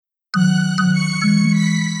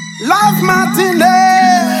Lyfe, Martinez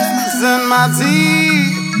and Mathias.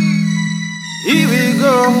 Here we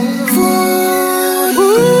go.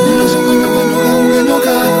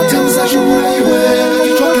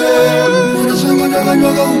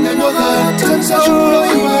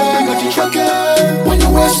 When you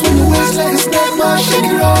waist like a snake, man, shake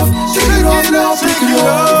it off. Shake it off now, shake it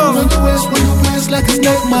off. When you waist like a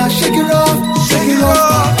snake, man, shake it off. Shake it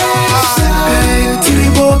off. Hey, tiri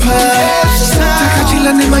bopa.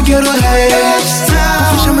 Takachila ni magero hey.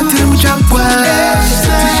 Kufisha matiri mchapwa.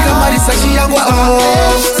 Tishika marisa chiyangwa oh.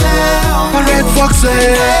 Red Fox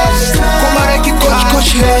hey. Kumareki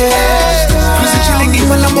coach hey. Cruise chilling in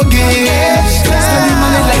my Lamborghini. Standing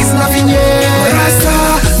money like it's nothing yet. Rasta,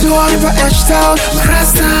 do I ever edge down?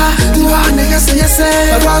 Rasta, do I nigga say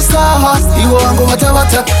Rasta, you wango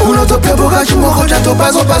wata. Uno to pebo gachumoko jato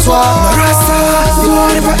paso. Rasta, do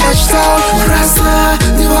I ever edge down? Rasta,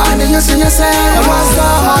 do I nigga say Rasta,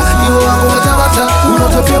 you wango wata. Uno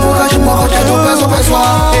to pebo gachumoko jato paso.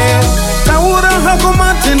 Taura hako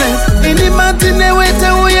Martinez, ini Martinez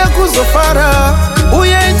wete uya kuzofara.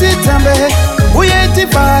 Uya iti tambe, uya iti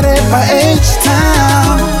pare pa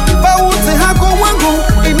H-Town. Bawute hako wangu,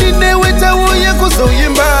 ini ne wete uya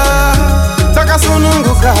kuzoyimba. Taka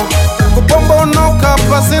sununguka, kupombo noka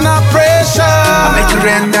pasina pressure.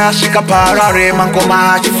 Amekurenda, shika parare,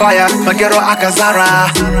 mangoma fire. Magero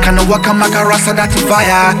akazara, kana waka makarasa dati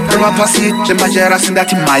fire. Rwa pasi, jemajera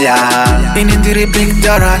sindati maya. Inindiri big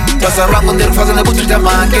dara, basa rango ndiri faza na butu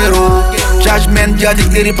magero. Judgment jadi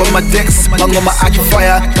iri pa madex, mangoma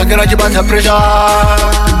fire. Magero jibata pressure.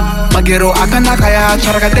 Magero akanaka ya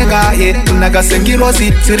charakadenga, yeah. Naga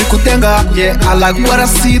sengirosi, siri kutenga, yeah. I like what I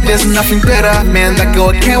see, there's nothing better. Man, that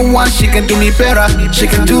girl can't want, she can do me better. She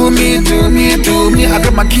can do me. I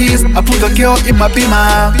grab my keys, I put the girl in my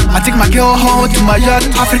beamer. I take my girl home to my yacht,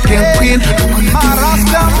 African queen.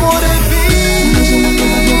 Rasta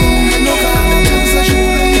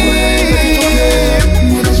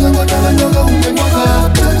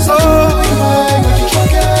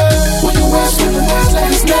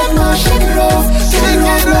shake it off, shake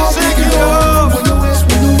it off, shake it off.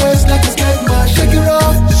 When you waist like a snake, man, shake it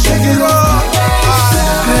off, shake it off.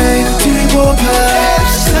 Hey, tiri bopa,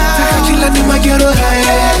 takachila ni magero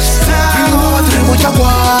hey. Pingo watri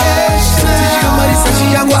mochakwa, tishika marisa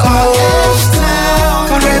chiyangwa oh.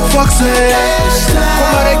 Red Fox hey,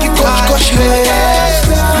 kumareki coach hey.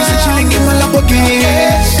 Cruise chilling in my Lamborghini,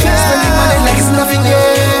 spending money like it's nothing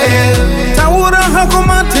yeah. Taura hako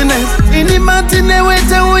Martinez, ini Martinez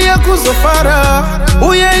wete uya kuzofara.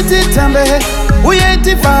 Uya iti tambe, uya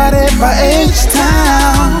iti pare pa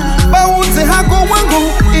H-Town. Bawute hako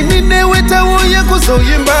wangu, ini ne wete uya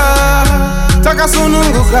kuzoyimba. Taka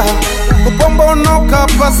sununguka, kupombo noka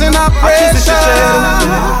pasina pressure.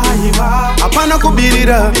 Apana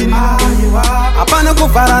kubirira, apana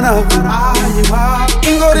kufarana.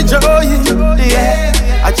 Ingori joy, yeah.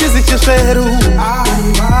 Achizi chisheru,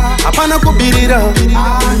 apana kubirira,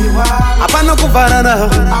 apana kufarana.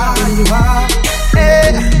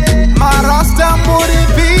 Eh, marasta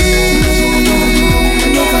muribi.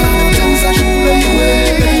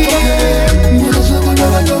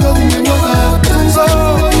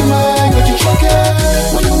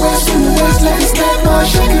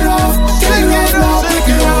 Shake it off, shake it off, shake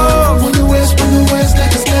it off. When you waist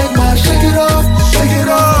like a snake, man, shake it off, shake it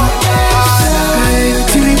off. Hey,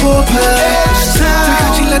 tiri bopa,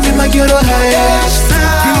 takachila ni magero hey.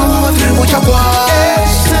 Pingo watri mochakwa,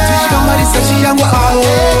 tishika marisa chiyangwa oh.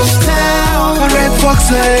 Red Fox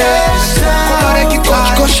hey, kumareki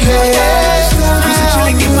coach hey.